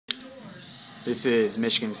This is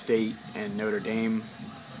Michigan State and Notre Dame.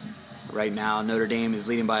 Right now, Notre Dame is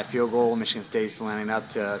leading by a field goal. Michigan State's lining up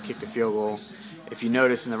to kick the field goal. If you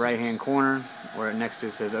notice in the right-hand corner, where next to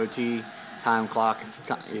it says OT, play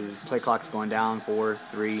clock's going down. 4,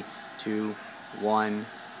 3, 2, 1,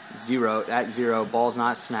 0. At 0, ball's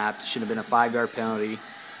not snapped. Should have been a 5-yard penalty.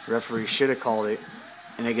 The referee should have called it,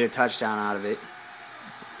 and they get a touchdown out of it.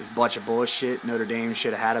 It's a bunch of bullshit. Notre Dame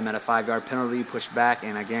should have had him at a 5-yard penalty, pushed back,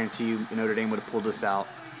 and I guarantee you Notre Dame would have pulled this out.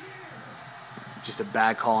 Just a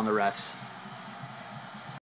bad call on the refs.